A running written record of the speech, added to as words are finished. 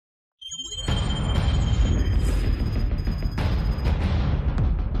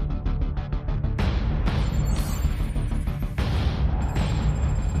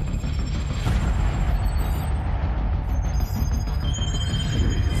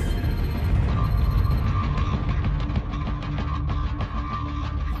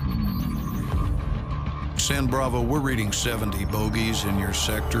San Bravo, we're reading 70 bogeys in your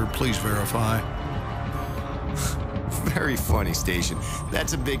sector. Please verify. Very funny, Station.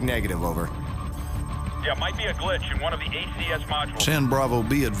 That's a big negative, over. Yeah, might be a glitch in one of the ACS modules. San Bravo,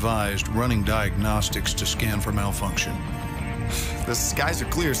 be advised, running diagnostics to scan for malfunction. The skies are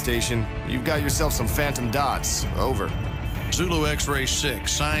clear, Station. You've got yourself some phantom dots. Over. Zulu X-Ray 6,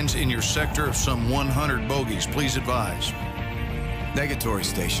 signs in your sector of some 100 bogeys. Please advise. Negatory,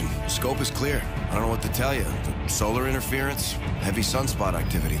 Station. Scope is clear. I don't know what to tell you. The solar interference, heavy sunspot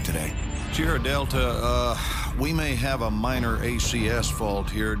activity today. Sierra Delta, we may have a minor ACS fault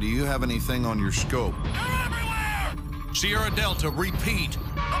here. Do you have anything on your scope? They're everywhere! Sierra Delta, repeat.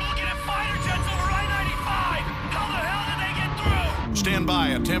 I'm looking at fighter jets over I-95! How the hell did they get through? Stand by,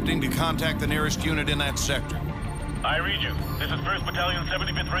 attempting to contact the nearest unit in that sector. I read you. This is 1st Battalion,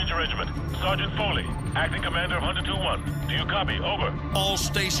 75th Ranger Regiment. Sergeant Foley, acting commander of Hunter 2-1. Do you copy? Over. All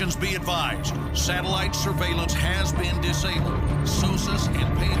stations be advised. Satellite surveillance has been disabled. SOSUS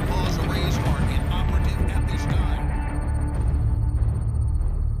and paid pause arrays are inoperative at this time.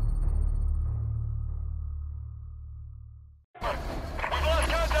 We've lost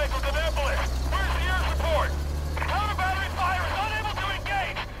contact with Annapolis. Where's the air support? Counter battery fire is unable to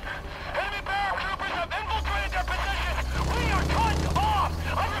engage. Enemy paratroopers have infiltrated their positions. We are cut off.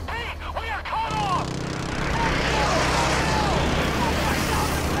 I repeat, we are cut off.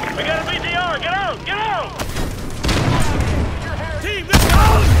 We got a BTR! Get out! Get out! Team, let's go!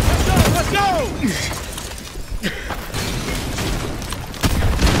 Let's go! Let's go!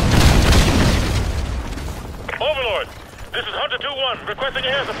 Overlord, this is Hunter 2-1, requesting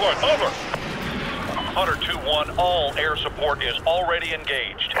air support. Over. Hunter 2-1, all air support is already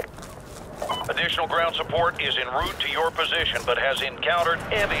engaged. Additional ground support is en route to your position, but has encountered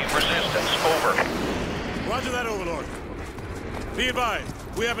heavy resistance. Over. Roger that, Overlord. Be advised,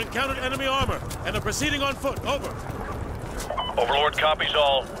 we have encountered enemy armor and are proceeding on foot. Over. Overlord copies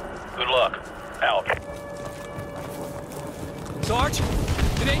all. Good luck. Out. Sarge,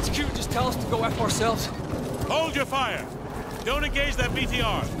 did HQ just tell us to go F ourselves? Hold your fire. Don't engage that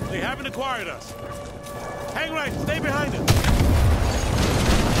BTR. They haven't acquired us. Hang right. Stay behind it.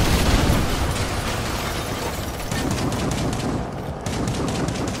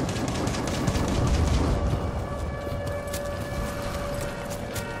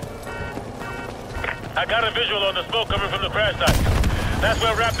 I got a visual on the smoke coming from the crash site. That's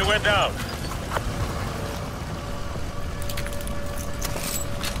where Raptor went down.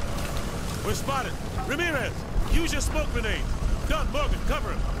 We're spotted. Ramirez, use your smoke grenade. Dunn, Morgan,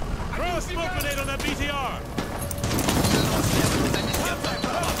 cover him. Throw a smoke grenade on that BTR.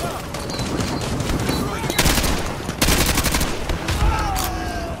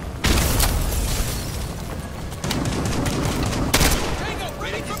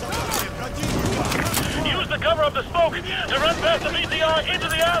 Use the cover of the smoke to run past the BTR into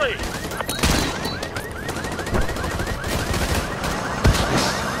the alley.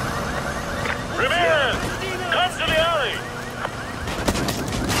 Ramirez, come to the alley.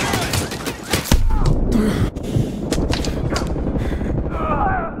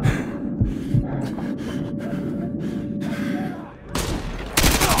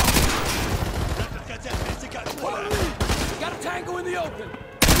 Got a tango in the open!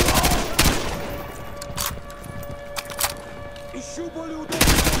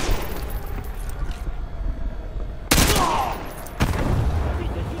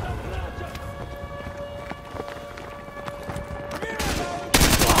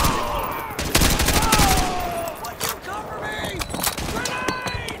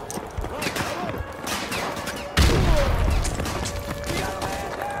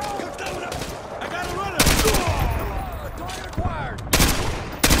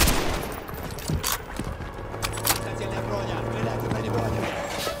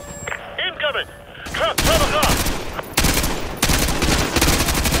 Incoming! Truck, 12 o'clock!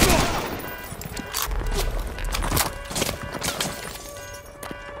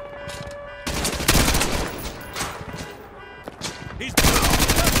 He's...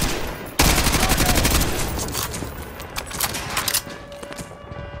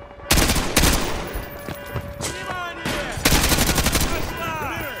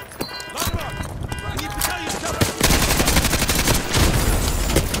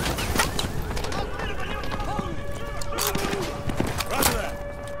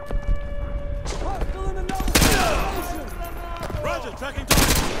 Tracking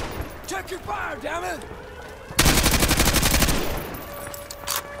target! Check your fire, damn it!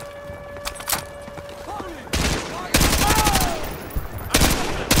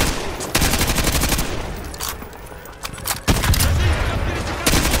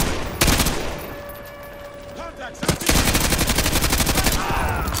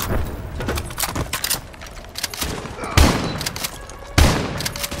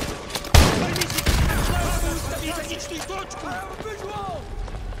 Засечь точку! Visual!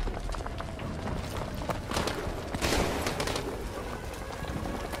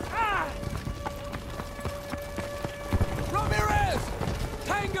 Ramirez!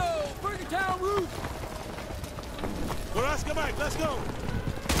 Tango! Burgertown roof! Oscar Mike, let's go!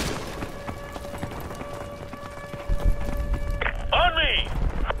 On me!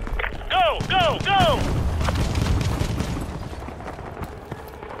 Go, go, go!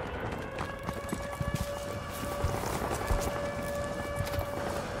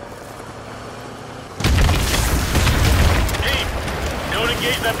 Team, don't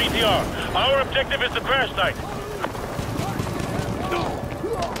engage that BTR. Our objective is the crash site.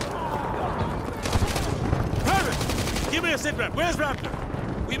 Private! Give me a sit rep. Where's Raptor?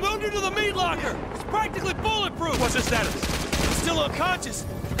 We moved into the meat locker! It's practically bulletproof! What's his status? He's still unconscious.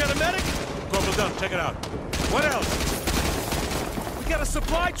 You got a medic? Corporal Dunn, check it out. What else? We got a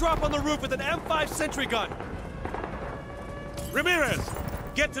supply drop on the roof with an M5 sentry gun. Ramirez!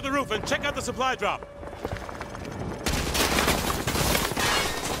 Get to the roof and check out the supply drop.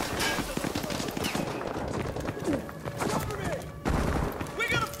 We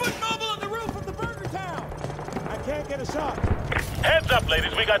got a foot mobile on the roof of the Burger Town! I can't get a shot. Heads up,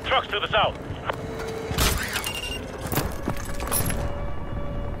 ladies. We got trucks to the south.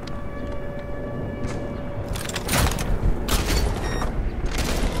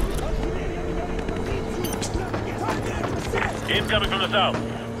 Incoming from the south.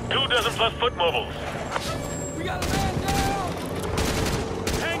 2 dozen plus foot mobiles. We got a man down!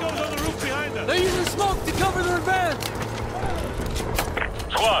 Tango's on the roof behind us. They're using smoke to cover their advance!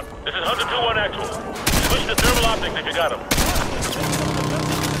 Squad, this is Hunter 2-1 actual. Switch to thermal optics if you got them.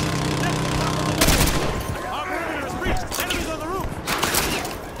 Our perimeter is breached. Enemies on the roof.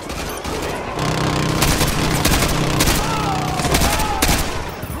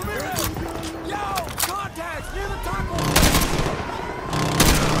 Yo! Contact! Near the taco!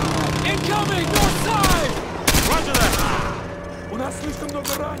 Incoming! North side! Roger that. У нас слишком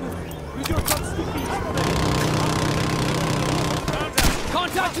много раненых. Придется отступить.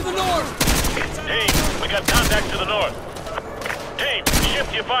 Contact to the north! Team, we got contact to the north. Team,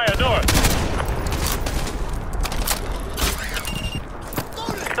 shift your fire north.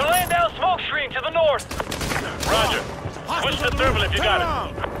 They're laying down smoke screen to the north! Roger. Switch to thermal if you got it.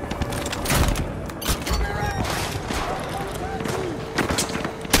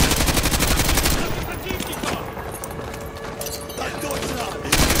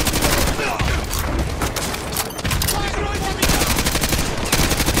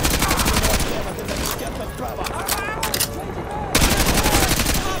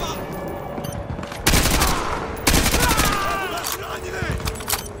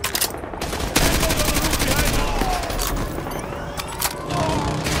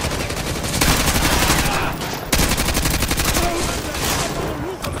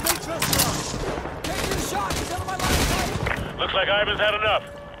 Looks like Ivan's had enough.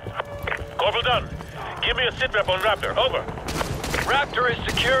 Corporal Dunn, give me a sit rep on Raptor. Over. Raptor is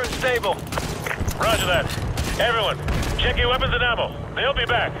secure and stable. Roger that. Everyone, check your weapons and ammo. They'll be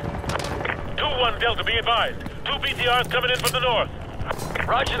back. 2-1 Delta, be advised. 2 BTRs coming in from the north.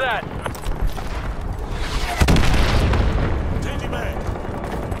 Roger that. Changing mag.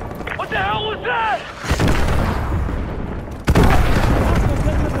 What the hell was that?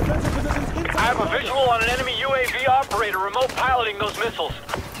 I have a visual on an enemy UAV operator remote piloting those missiles.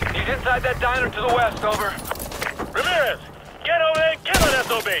 He's inside that diner to the west, over. Ramirez, get over there and kill an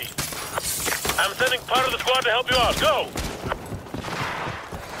SOB. I'm sending part of the squad to help you out. Go!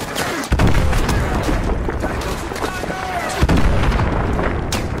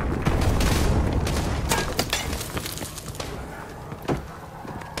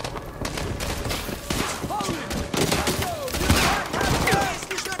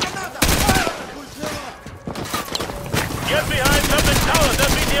 Get behind something towers.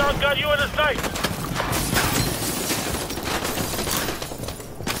 That BTR's got you in his sight.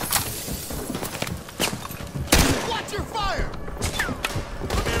 Watch your fire!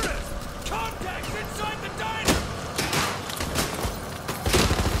 Contact inside the diner!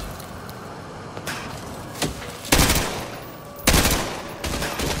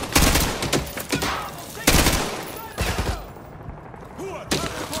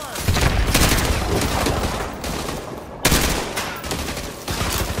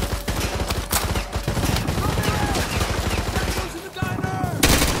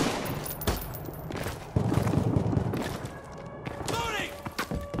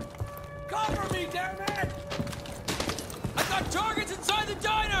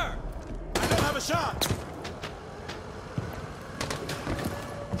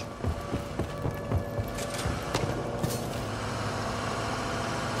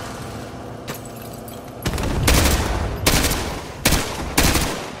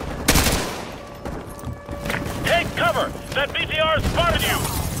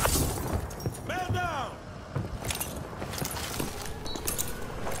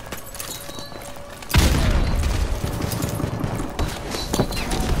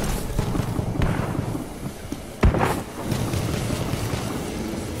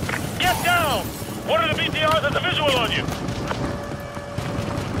 One of the BTRs has a visual on you!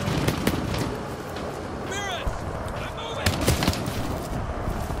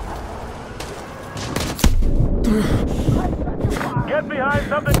 Get behind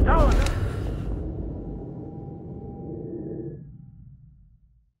something talented!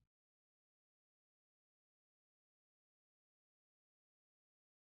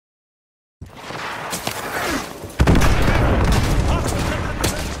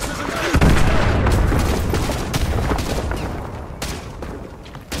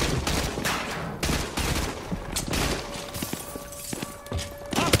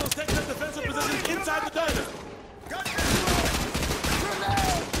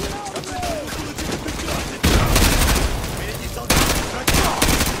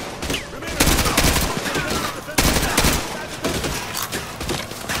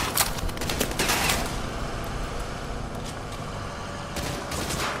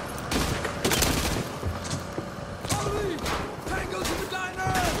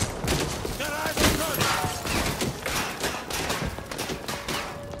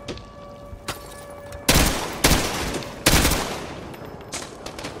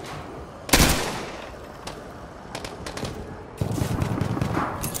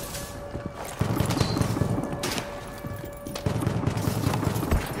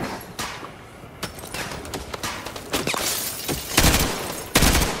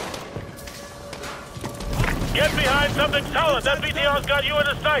 Get behind something solid! That BTR's got you in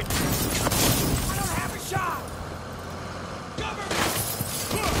the sight! I don't have a shot! Cover me!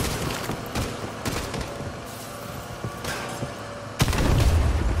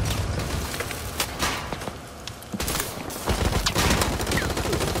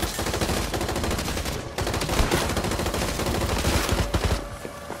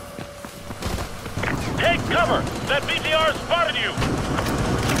 Take cover! That BTR spotted you!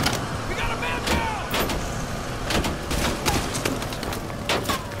 We got a man down!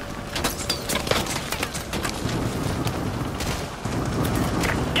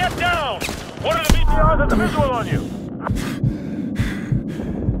 Get down! One of the BTRs has a visual on you!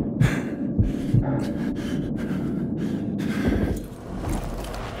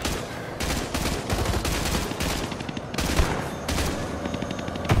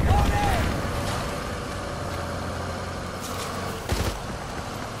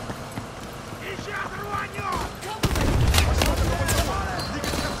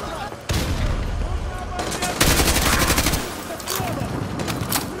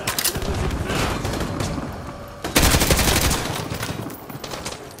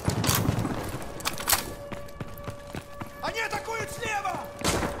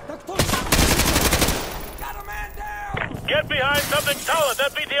 Get behind something solid!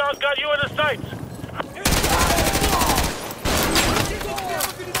 That BTR's got you in the sights!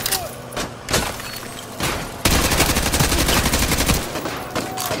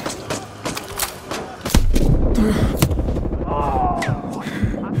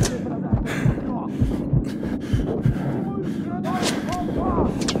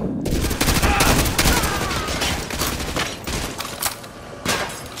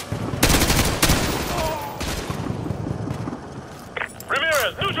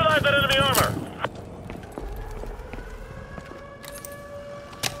 Ramirez, neutralize that enemy armor!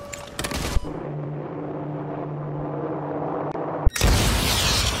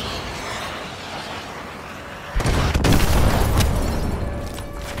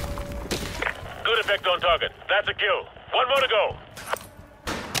 Good effect on target. That's a kill. One more to go.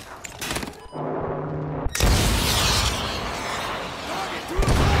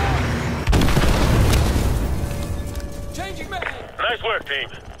 Changing mag! Nice work, team.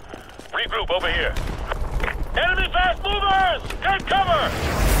 Regroup over here. Enemy fast movers! Take cover!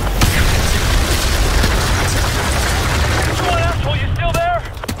 Come on, asshole, you still there?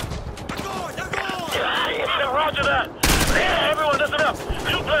 Yeah, roger that. Everyone, listen up.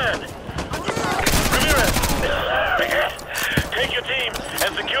 New plan. Ramirez, take your team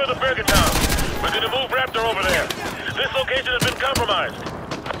and secure the Burger Town. We're gonna move Raptor over there. This location has been compromised.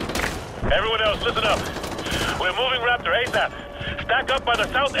 Everyone else, listen up. We're moving Raptor ASAP. Stack up by the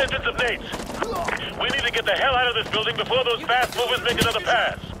south entrance of Nate's. We need to get the hell out of this building before those fast movers make another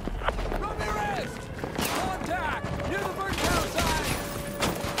pass. Ramirez! Contact! Near the Burger Town side!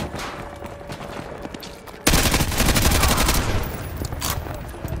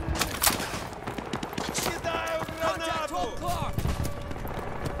 Contact 12 o'clock!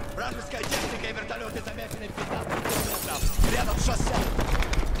 Вражеская техника и вертолеты замечены в 15 километров. Рядом с шоссе.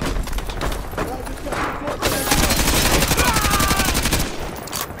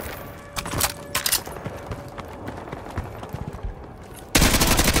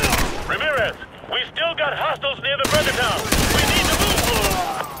 Ramirez, We still got hostiles near the burger town. We need to move.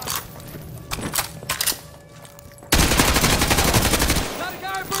 Got a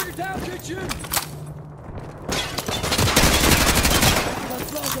guy in Burger Town kitchen!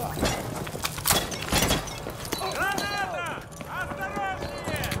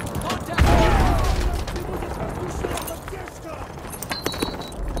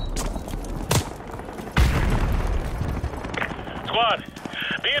 Squad,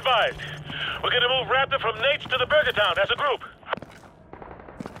 be advised. We're gonna move Raptor from Nate's to the burger town as a group.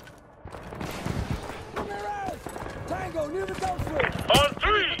 Ramirez! Tango, near the dumpster! On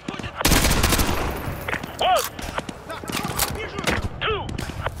 3! 1! 2!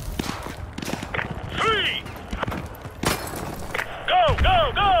 3! Go,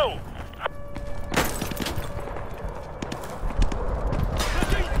 go, go!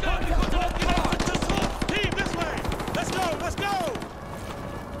 Team, this way! Let's go, let's go!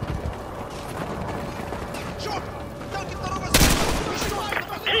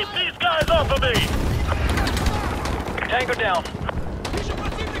 Keep these guys off of me! Tango down.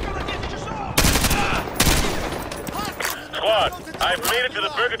 Squad, I've made it to the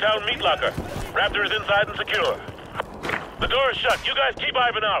Burger Town meat locker. Raptor is inside and secure. The door is shut. You guys keep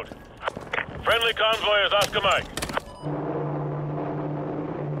Ivan out. Friendly convoy is Oscar Mike.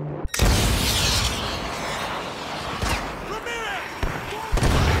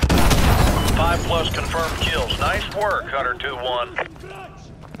 Five plus confirmed kills. Nice work, Hunter 2-1.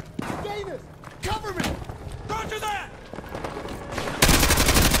 Davis! Cover me! Roger that!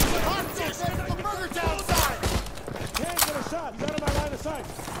 Hostiles at the Burger Town side! Can't get a shot. He's out of my line of sight.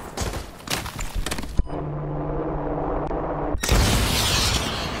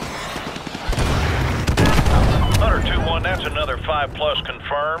 Hunter 2-1, that's another 5 plus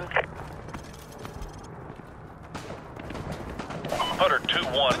confirmed. Hunter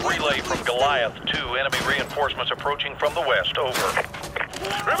 2-1, relay from Goliath 2. Enemy reinforcements approaching from the west. Over.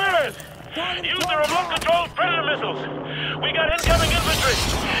 Ramirez! Use the remote-controlled Predator missiles! We got incoming infantry!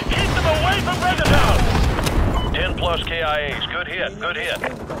 Keep them away from Burger Town! 10 plus KIAs. Good hit, good hit.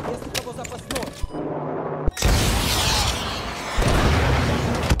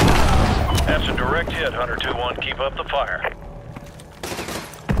 That's a direct hit, Hunter 2-1. Keep up the fire.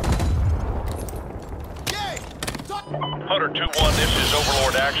 Hunter 2-1, this is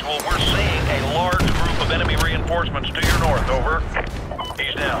Overlord Actual. We're seeing a large group of enemy reinforcements to your north. Over.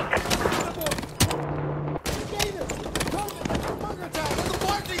 He's down.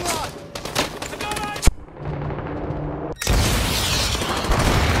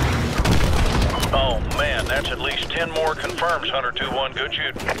 Oh man, that's at least 10 more confirms, Hunter 2-1. Good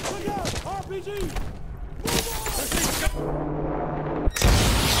shooting. RPG!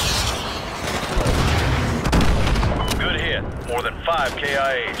 Good hit. More than 5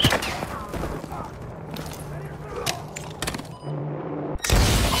 KIAs.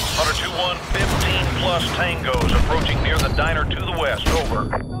 Hunter 2-1, 15 plus tangos approaching near the diner to the west. Over.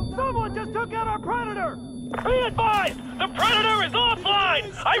 Someone just took out our Predator! Be advised! The Predator is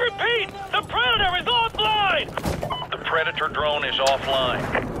offline! I repeat, the Predator is offline! The Predator drone is offline.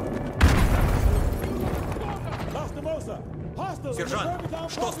 Сержант,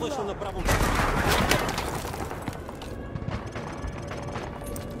 что слышно на правом?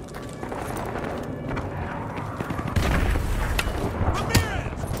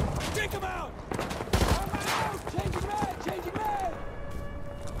 Ramirez! Take him out! Changing mag! Changing mag!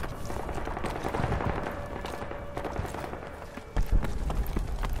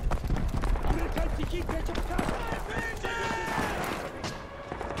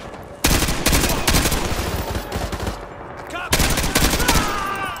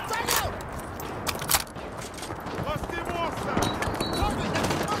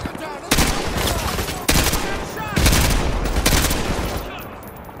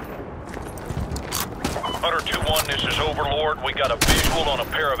 Hunter 2-1, this is Overlord. We got a visual on a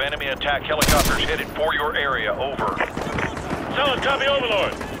pair of enemy attack helicopters headed for your area. Over. Solid copy,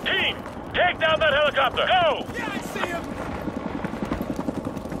 Overlord. Team, take down that helicopter. Go! Yeah, I see him!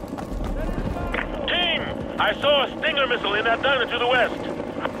 Team, I saw a Stinger missile in that diner to the west.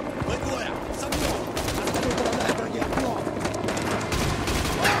 Быкуя! Со мной! Останови враги огнем!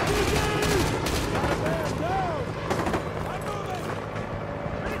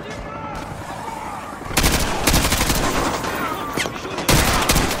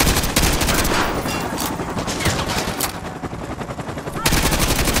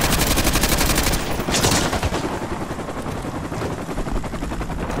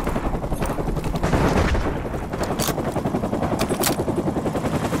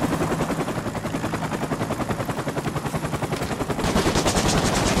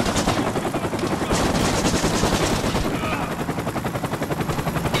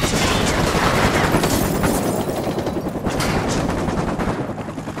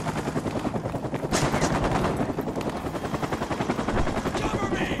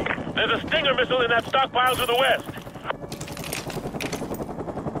 There's a Stinger missile in that stockpile to the west.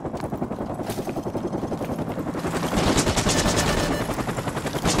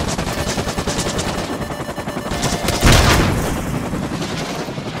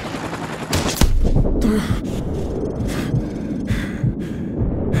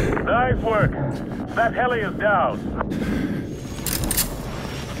 Nice work. That heli is down.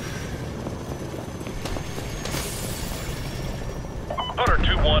 Hunter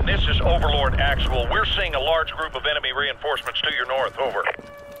 2-1, this is Overlord Actual. We're seeing a large group of enemy reinforcements to your north. Over.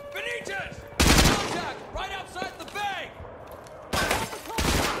 Benitez! Contact! Right outside the bay!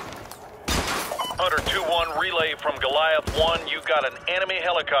 Hunter 2-1, relay from Goliath 1. You've got an enemy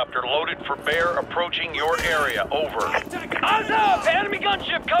helicopter loaded for bear approaching your area. Over. Eyes up! Enemy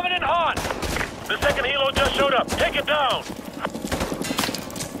gunship coming in hot! The second helo just showed up. Take it down.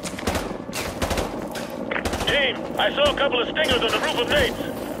 Team, I saw a couple of Stingers on the roof of Nate's.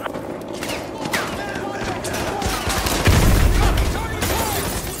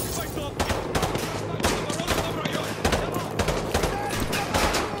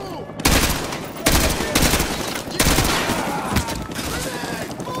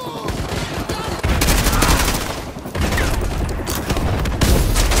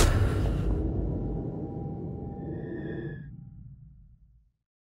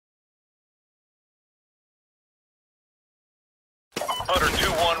 Hunter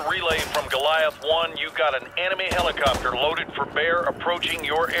 2-1, relay from Goliath 1. You've got an enemy helicopter loaded for bear approaching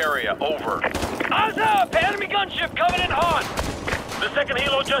your area. Over. Eyes up! Enemy gunship coming in hot! The second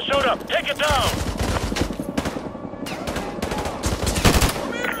helo just showed up. Take it down.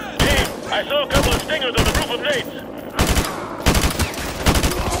 Team, I saw a couple of Stingers on the roof of Nate's.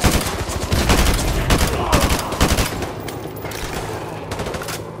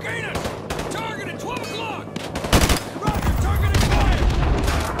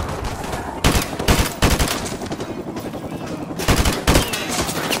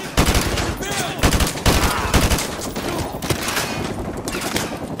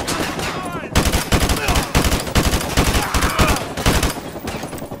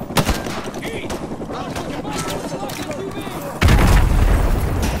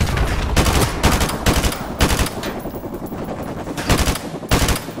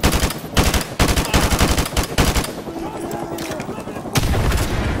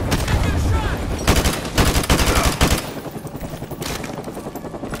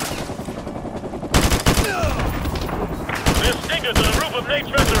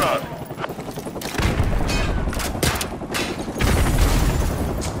 Nate's restaurant.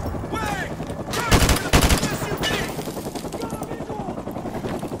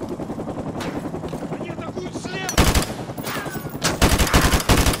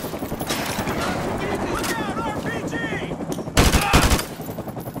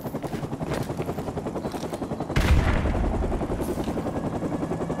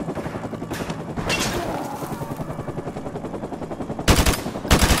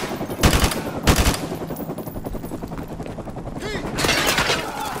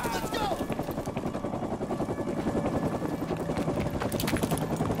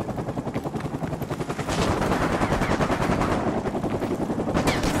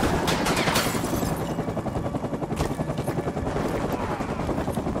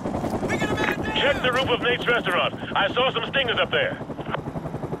 Check the roof of Nate's restaurant. I saw some Stingers up there.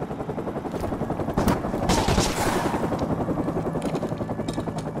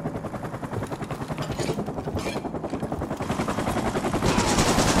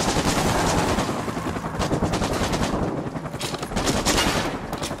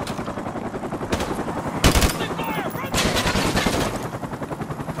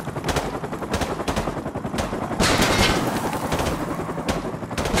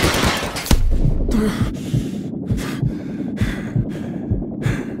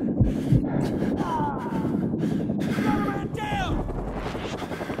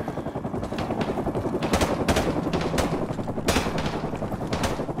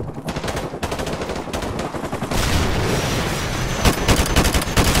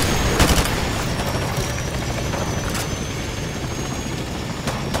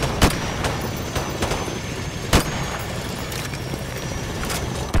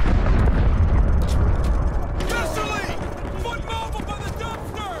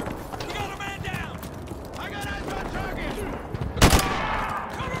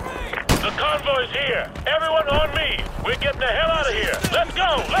 Here, everyone on me. We're getting the hell out of here. Let's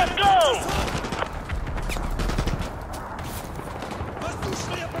go, let's go!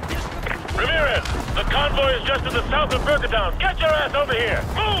 Ramirez, the convoy is just to the south of Burgertown. Get your ass over here.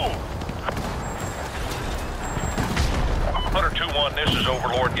 Move! Hunter 2-1, this is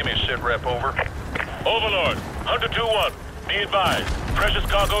Overlord. Give me a sit rep, over. Overlord, Hunter 2-1, be advised. Precious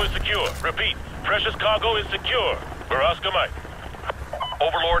cargo is secure. Repeat, precious cargo is secure. We're Oscar Mike.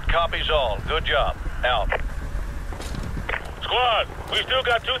 Overlord copies all. Good job. Out. Squad, we still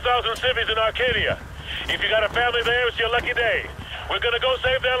got 2,000 civvies in Arcadia. If you got a family there, it's your lucky day. We're gonna go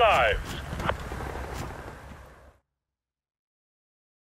save their lives.